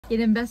Get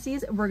in,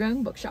 besties, we're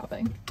going book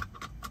shopping.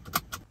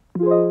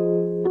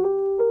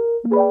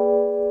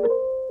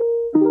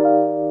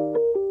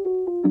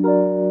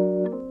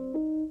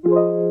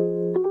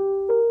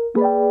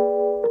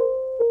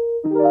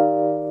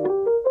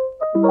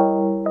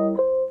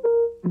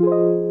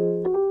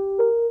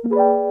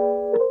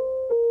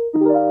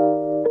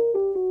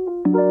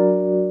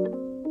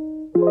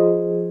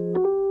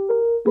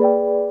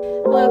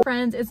 Hello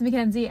friends, it's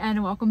Mackenzie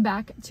and welcome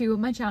back to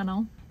my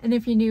channel. And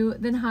if you're new,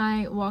 then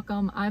hi,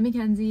 welcome. I'm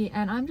Mackenzie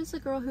and I'm just a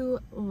girl who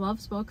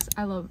loves books.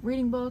 I love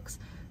reading books,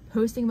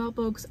 posting about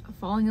books,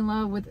 falling in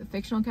love with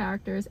fictional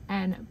characters,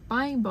 and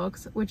buying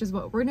books, which is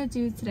what we're gonna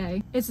do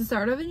today. It's the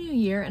start of a new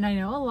year and I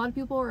know a lot of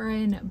people are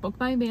in book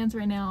buying bans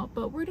right now,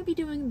 but we're gonna be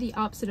doing the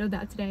opposite of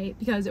that today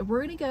because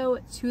we're gonna go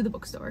to the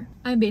bookstore.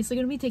 I'm basically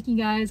gonna be taking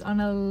you guys on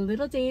a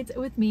little date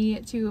with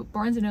me to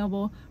Barnes &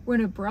 Noble. We're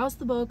gonna browse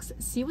the books,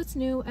 see what's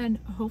new, and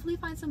hopefully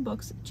find some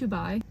books to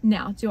buy.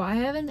 Now, do I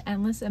have an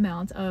endless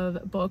amount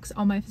of books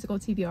on my physical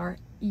TBR?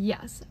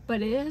 Yes,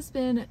 but it has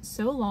been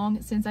so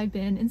long since I've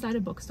been inside a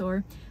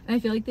bookstore, and I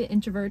feel like the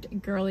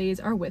introvert girlies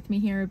are with me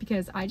here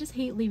because I just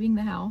hate leaving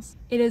the house.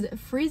 It is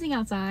freezing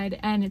outside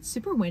and it's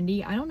super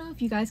windy. I don't know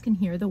if you guys can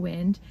hear the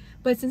wind,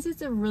 but since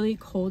it's a really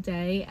cold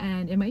day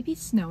and it might be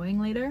snowing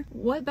later,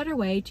 what better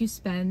way to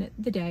spend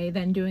the day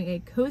than doing a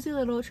cozy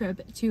little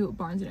trip to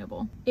Barnes &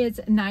 Noble? It's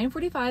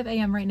 9:45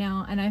 a.m. right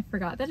now and I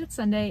forgot that it's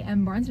Sunday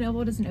and Barnes &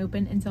 Noble doesn't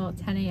open until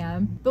 10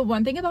 a.m. But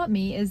one thing about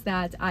me is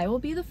that I will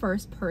be the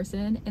first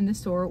person in the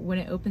store when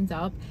it opens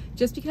up,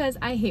 just because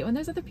I hate when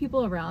there's other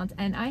people around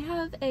and I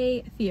have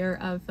a fear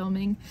of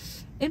filming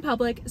in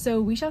public,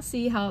 so we shall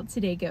see how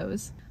today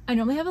goes. I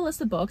normally have a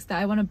list of books that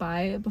I want to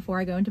buy before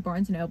I go into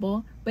Barnes &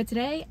 Noble, but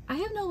today I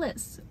have no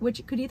lists,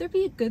 which could either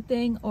be a good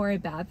thing or a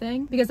bad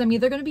thing because I'm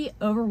either going to be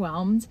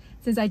overwhelmed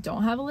since I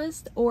don't have a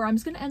list, or I'm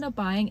just going to end up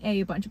buying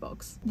a bunch of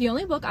books. The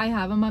only book I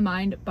have on my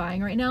mind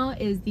buying right now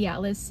is the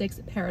Atlas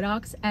 6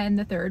 Paradox, and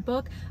the third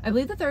book, I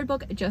believe the third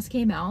book just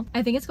came out.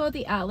 I think it's called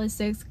the Atlas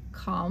 6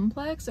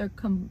 Complex or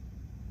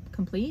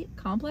Complete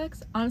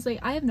Complex. Honestly,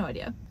 I have no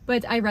idea.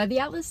 But I read the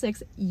Atlas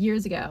 6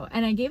 years ago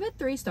and I gave it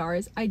 3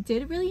 stars. I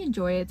did really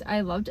enjoy it.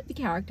 I loved the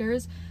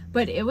characters,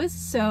 but it was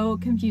so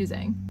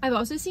confusing. I've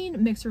also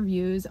seen mixed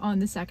reviews on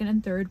the second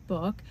and third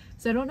book,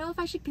 so I don't know if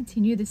I should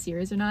continue the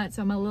series or not,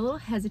 so I'm a little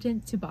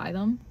hesitant to buy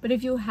them. But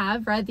if you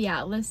have read the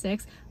Atlas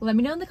 6, let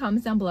me know in the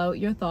comments down below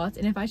your thoughts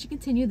and if I should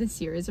continue the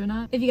series or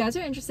not. If you guys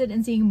are interested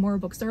in seeing more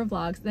bookstore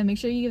vlogs, then make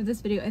sure you give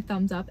this video a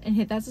thumbs up and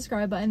hit that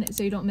subscribe button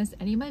so you don't miss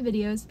any of my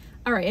videos.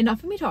 Alright,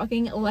 enough of me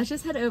talking, let's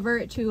just head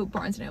over to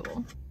Barnes &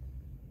 Noble.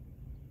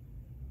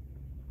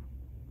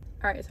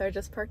 Alright, so I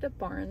just parked at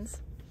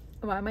Barnes.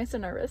 Why am I so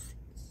nervous?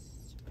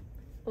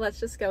 Let's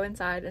just go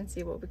inside and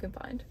see what we can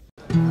find.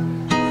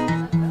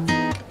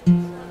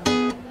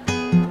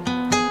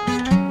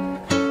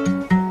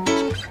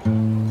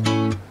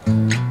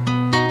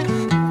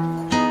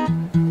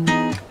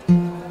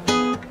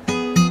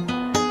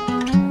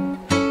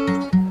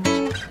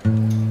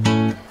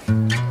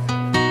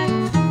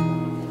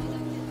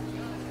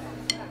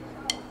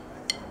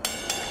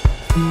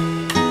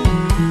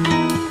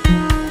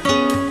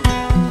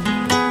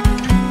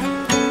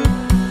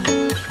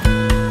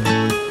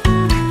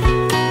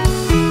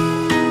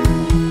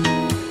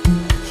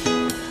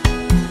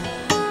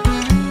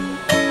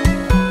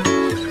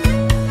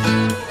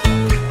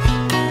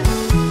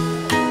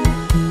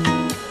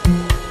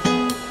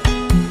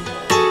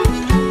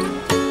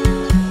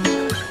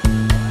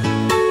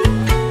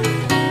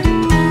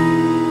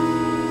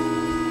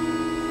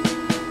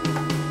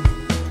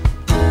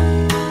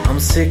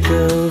 Sick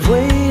of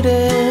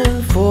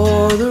waiting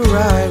for the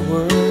right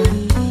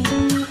word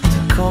to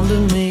come to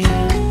me.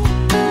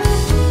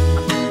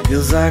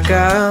 Feels like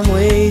I'm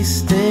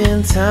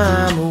wasting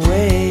time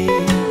away.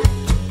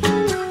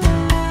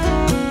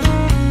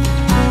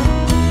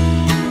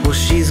 Well,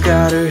 she's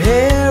got her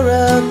hair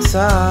up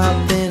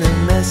top in a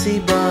messy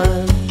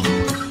bun,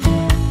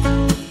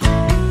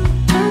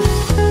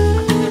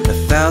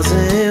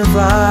 1,000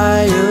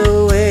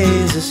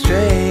 flyaways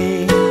astray.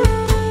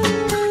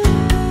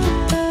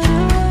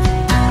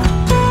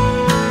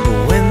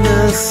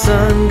 The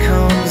sun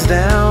comes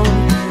down,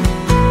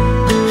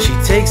 she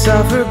takes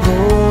off her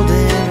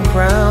golden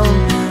crown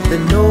that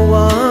no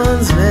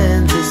one's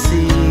meant to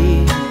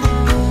see.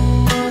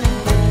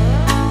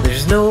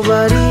 There's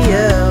nobody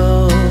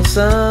else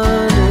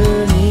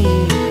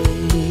underneath.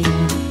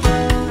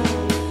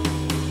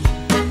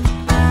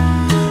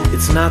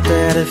 It's not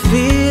that I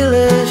feel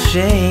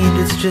ashamed,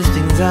 it's just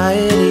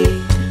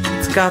anxiety.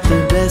 It's got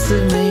the best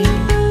of me.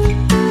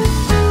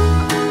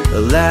 A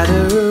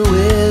ladder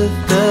with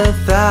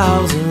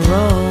 1,000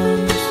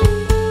 rungs.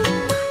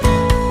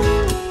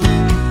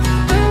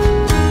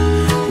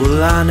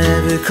 Well, I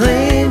never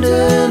claimed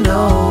to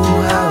know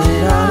how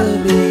it ought to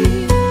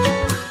be,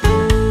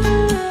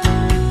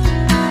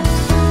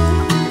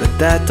 but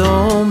that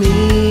don't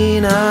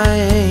mean I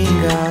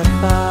ain't got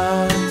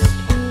thoughts.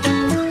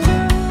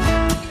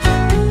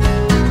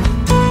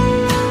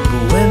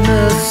 But when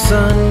the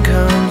sun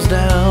comes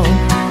down,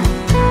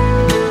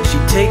 she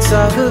takes takes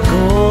off her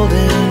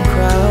golden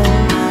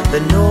crown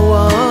that no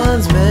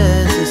one's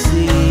meant to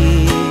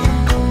see.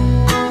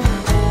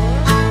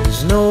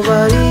 There's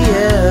nobody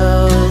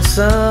else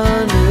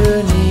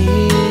underneath.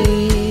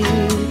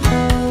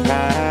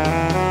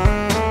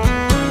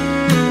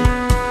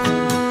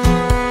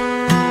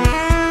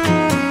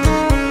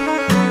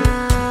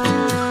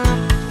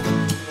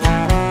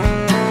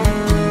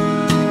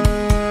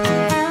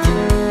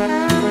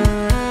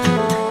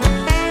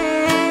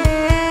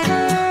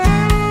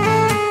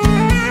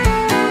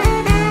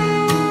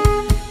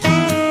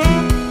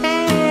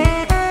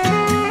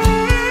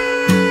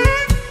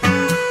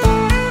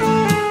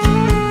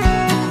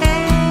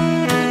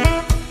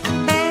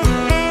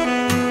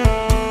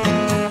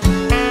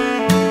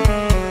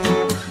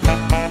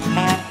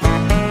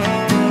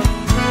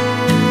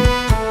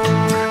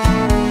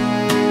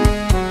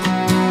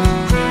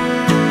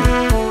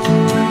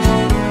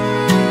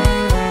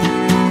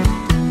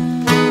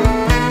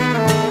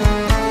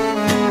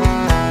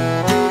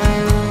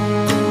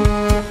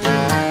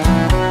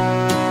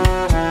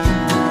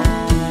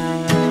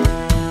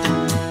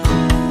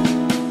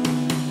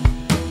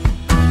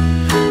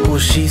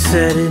 She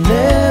said it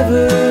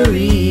never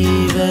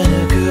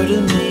even occurred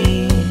to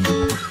me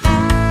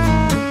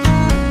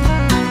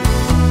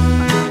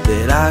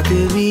that I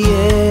could be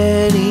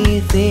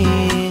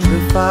anything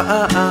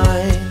but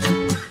fine.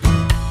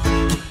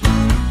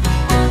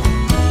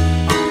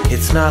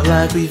 It's not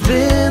like we've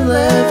been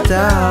left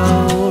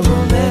out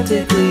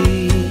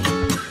romantically.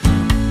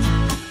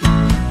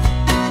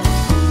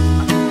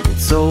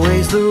 It's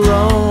always the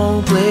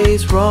wrong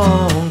place,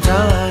 wrong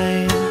time.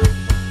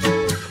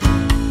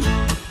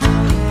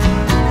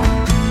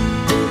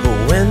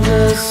 When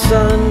the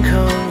sun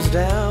comes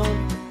down.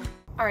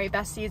 Alright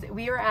besties,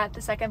 we were at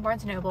the second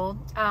Barnes & Noble.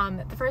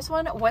 The first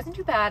one wasn't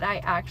too bad. I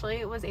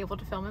actually was able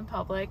to film in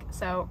public,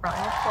 so round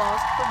of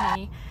applause for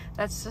me.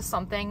 That's just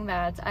something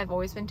that I've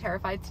always been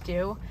terrified to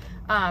do.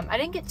 I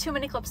didn't get too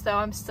many clips though.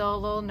 I'm still a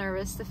little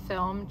nervous to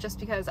film just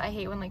because I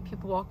hate when like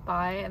people walk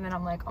by and then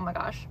I'm like, oh my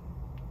gosh,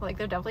 like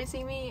they're definitely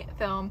seeing me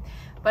film,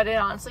 but it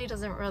honestly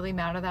doesn't really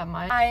matter that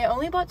much. I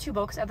only bought 2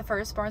 books at the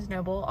first Barnes &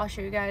 Noble. I'll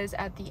show you guys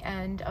at the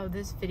end of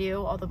this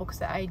video all the books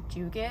that I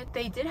do get.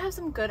 They did have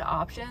some good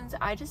options.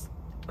 I just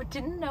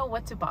didn't know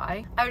what to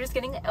buy. I was just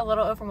getting a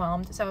little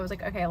overwhelmed, so I was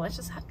like, okay, let's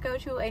just go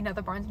to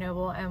another Barnes &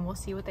 Noble and we'll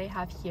see what they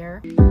have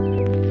here.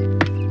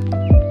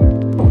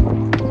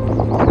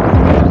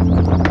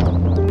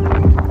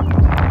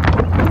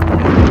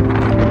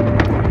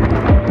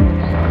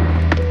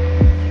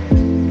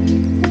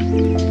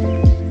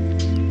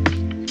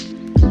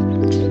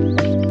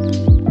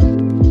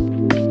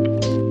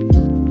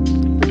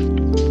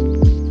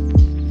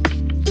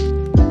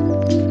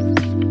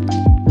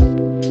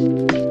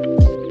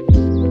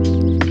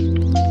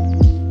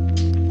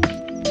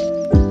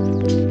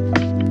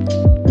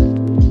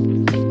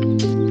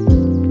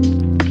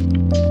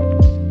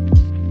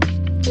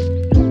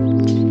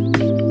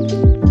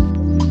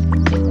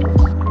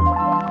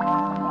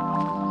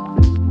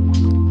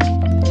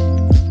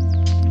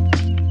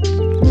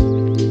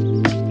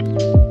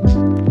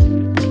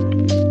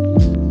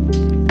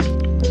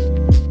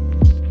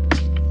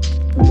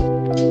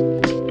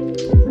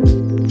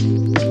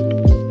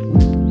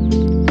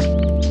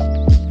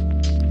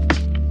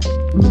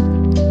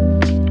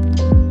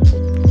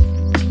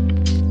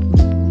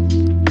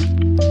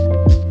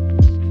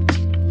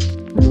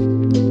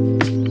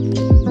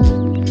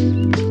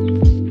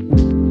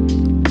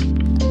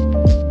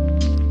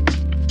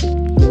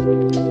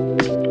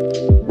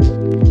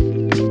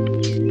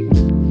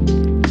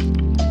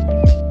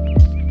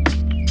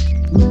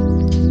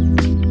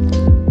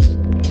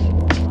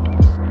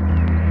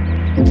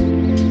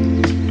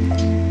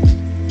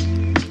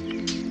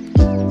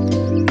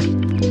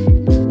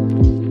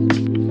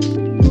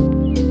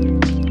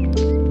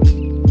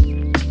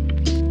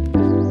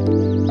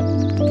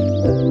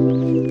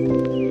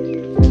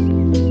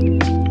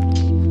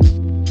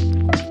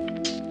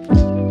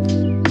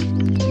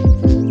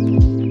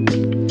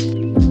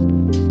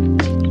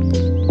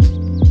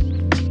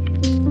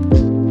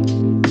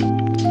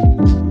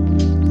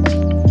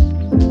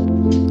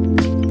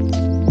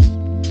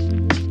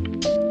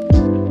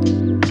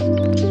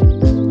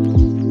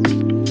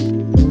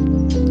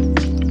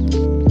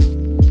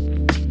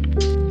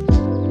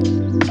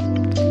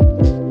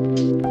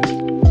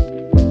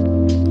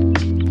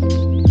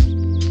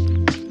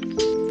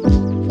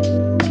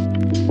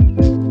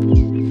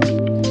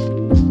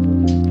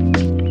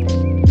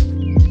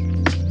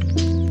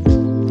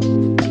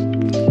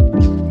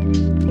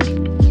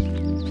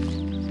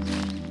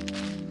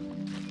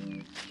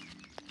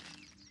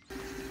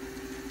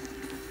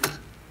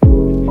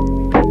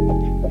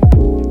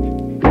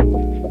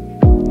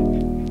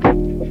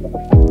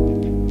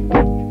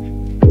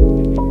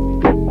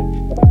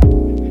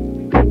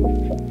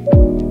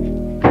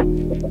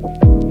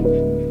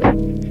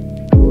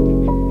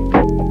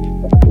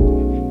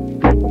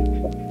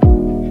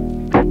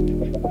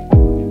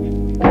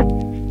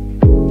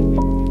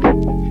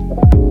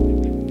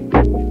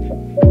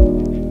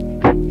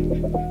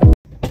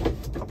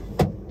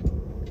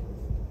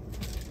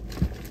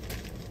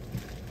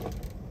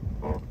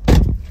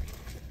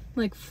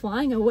 like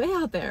flying away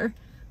out there.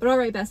 But all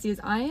right, besties,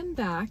 I am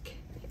back.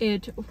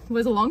 It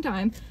was a long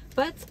time,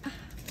 but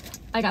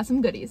I got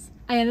some goodies.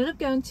 I ended up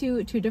going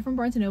to 2 different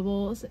Barnes &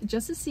 Nobles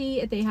just to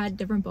see if they had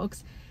different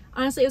books.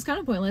 Honestly, it was kind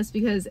of pointless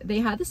because they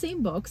had the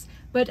same books,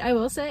 but I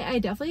will say I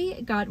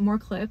definitely got more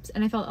clips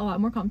and I felt a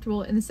lot more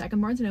comfortable in the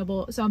second Barnes &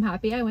 Noble, so I'm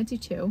happy I went to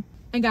 2.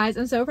 And guys,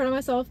 I'm so proud of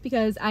myself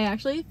because I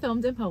actually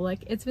filmed in public.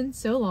 It's been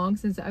so long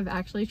since I've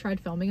actually tried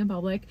filming in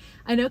public.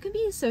 I know it can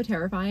be so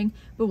terrifying,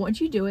 but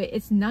once you do it,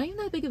 it's not even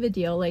that big of a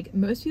deal. Like,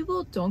 most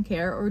people don't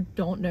care or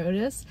don't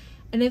notice.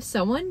 And if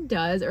someone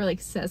does or like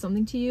says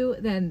something to you,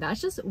 then that's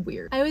just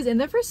weird. I was in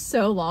there for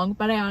so long,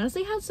 but I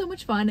honestly had so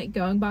much fun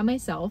going by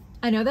myself.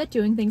 I know that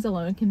doing things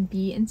alone can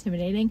be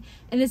intimidating,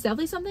 and it's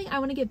definitely something I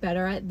want to get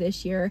better at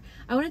this year.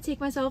 I want to take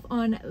myself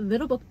on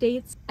little book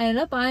dates. I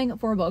ended up buying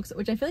 4 books,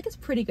 which I feel like is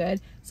pretty good.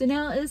 So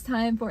now it is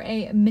time for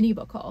a mini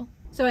book haul.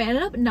 So I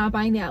ended up not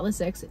buying the Atlas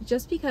 6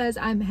 just because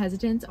I'm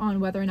hesitant on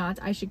whether or not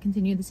I should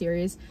continue the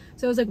series.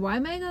 So I was like, why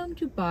am I going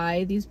to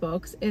buy these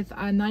books if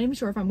I'm not even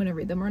sure if I'm going to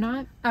read them or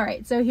not? All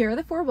right, so here are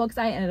the 4 books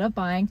I ended up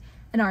buying.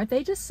 And aren't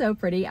they just so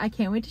pretty? I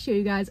can't wait to show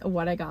you guys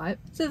what I got.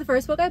 So the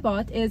first book I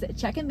bought is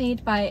Check and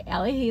Mate by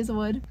Allie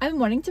Hazelwood. I've been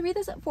wanting to read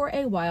this for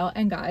a while,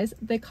 and guys,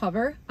 the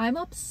cover, I'm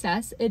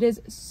obsessed. It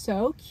is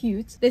so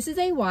cute. This is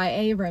a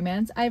YA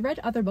romance. I've read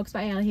other books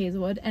by Allie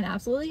Hazelwood and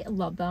absolutely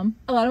love them.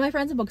 A lot of my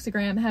friends on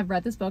Bookstagram have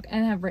read this book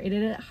and have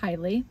rated it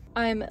highly.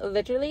 I'm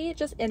literally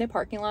just in a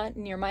parking lot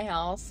near my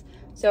house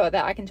so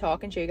that I can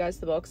talk and show you guys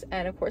the books.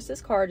 And of course,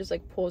 this car just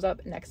like pulls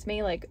up next to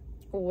me. Like,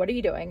 what are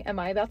you doing? Am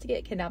I about to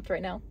get kidnapped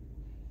right now?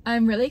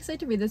 I'm really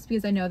excited to read this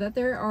because I know that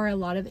there are a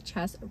lot of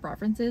chess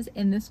references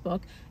in this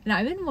book, and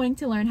I've been wanting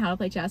to learn how to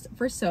play chess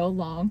for so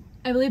long.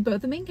 I believe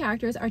both the main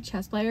characters are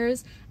chess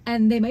players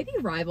and they might be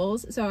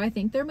rivals, so I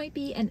think there might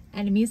be an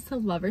enemies to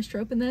lovers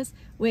trope in this,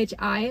 which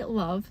I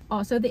love.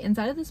 Also, the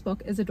inside of this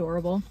book is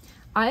adorable.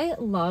 I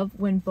love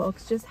when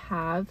books just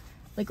have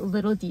like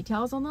little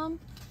details on them.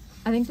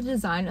 I think the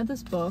design of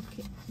this book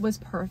was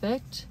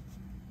perfect.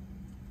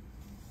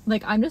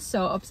 Like, I'm just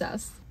so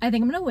obsessed. I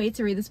think I'm gonna wait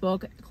to read this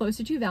book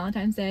closer to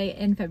Valentine's Day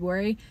in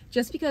February,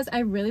 just because I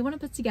really want to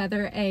put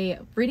together a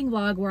reading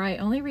vlog where I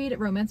only read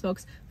romance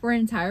books for an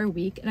entire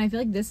week, and I feel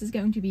like this is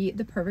going to be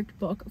the perfect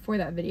book for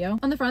that video.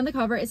 On the front of the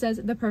cover, it says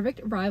the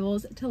perfect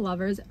rivals to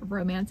lovers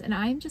romance, and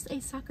I'm just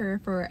a sucker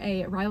for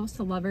a rivals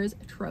to lovers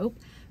trope,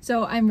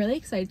 so I'm really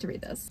excited to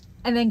read this.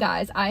 And then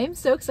guys, I am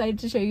so excited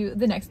to show you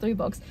the next 3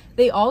 books.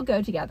 They all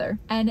go together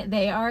and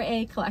they are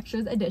a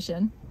collector's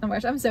edition. Oh my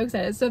gosh, I'm so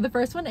excited. So the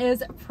first one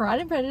is Pride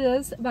and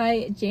Prejudice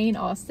by Jane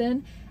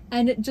Austen.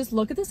 And just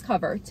look at this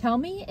cover. Tell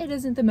me it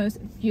isn't the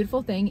most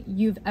beautiful thing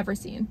you've ever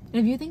seen.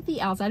 And if you think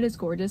the outside is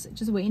gorgeous,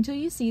 just wait until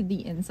you see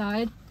the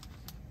inside.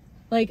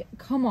 Like,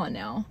 come on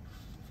now.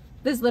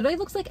 This literally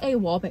looks like a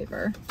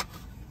wallpaper.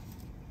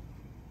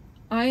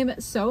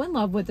 I'm so in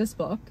love with this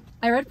book.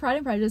 I read Pride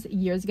and Prejudice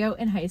years ago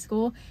in high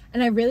school,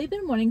 and I've really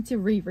been wanting to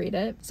reread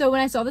it. So when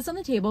I saw this on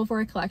the table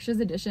for a collector's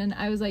edition,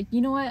 I was like,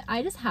 you know what?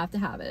 I just have to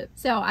have it.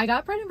 So I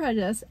got Pride and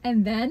Prejudice,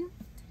 and then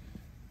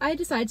I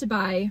decided to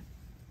buy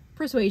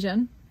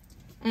Persuasion,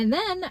 and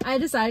then I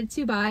decided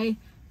to buy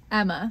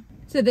Emma.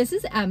 So this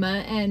is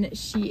Emma, and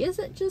she is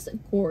just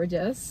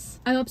gorgeous.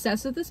 I'm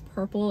obsessed with this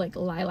purple, like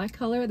lilac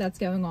color that's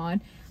going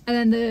on, and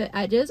then the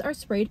edges are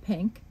sprayed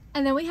pink.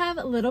 And then we have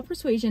Little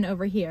Persuasion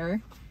over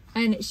here,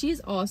 and she's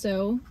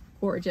also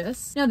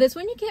gorgeous. Now this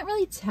one you can't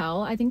really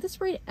tell. I think the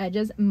sprayed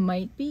edges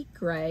might be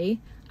gray.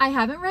 I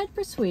haven't read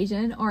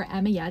Persuasion or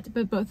Emma yet,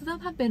 but both of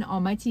them have been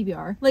on my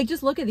TBR. Like,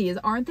 just look at these.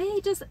 Aren't they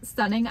just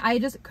stunning? I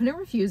just couldn't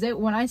refuse it.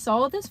 When I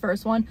saw this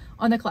first one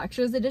on the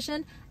collector's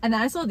edition, and then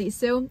I saw these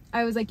 2,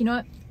 I was like, you know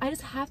what? I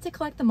just have to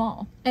collect them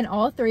all. And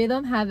all 3 of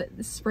them have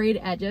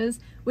sprayed edges,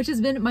 which has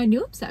been my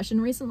new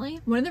obsession recently.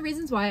 One of the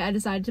reasons why I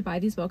decided to buy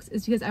these books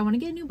is because I want to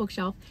get a new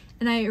bookshelf,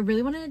 and I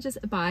really want to just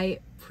buy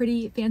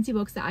pretty fancy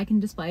books that I can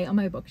display on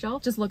my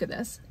bookshelf. Just look at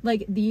this.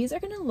 Like, these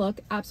are going to look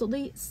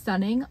absolutely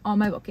stunning on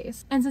my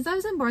bookcase. And since I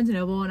was in Barnes &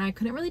 Noble and I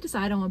couldn't really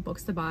decide on what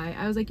books to buy,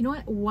 I was like, you know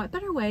what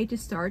better way to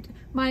start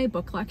my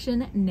book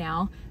collection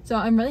now? So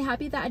I'm really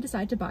happy that I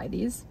decided to buy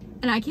these.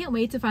 And I can't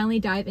wait to finally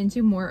dive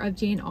into more of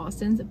Jane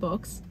Austen's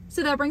books.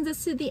 So that brings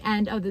us to the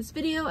end of this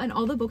video and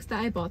all the books that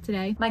I bought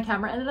today. My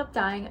camera ended up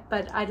dying,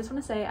 but I just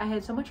want to say I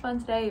had so much fun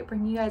today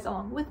bringing you guys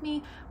along with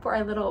me for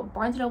our little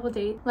Barnes & Noble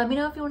date. Let me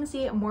know if you want to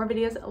see more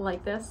videos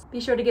like this. Be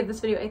sure to give this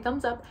video a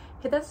thumbs up,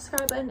 hit that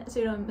subscribe button so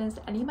you don't miss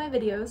any of my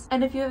videos.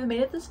 And if you haven't made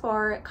it this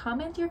far,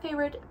 comment your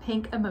favorite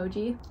pink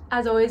emoji.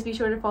 As always, be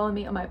sure to follow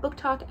me on my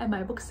BookTok and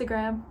my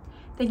Bookstagram.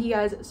 Thank you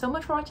guys so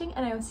much for watching,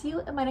 and I will see you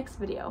in my next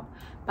video.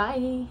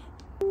 Bye!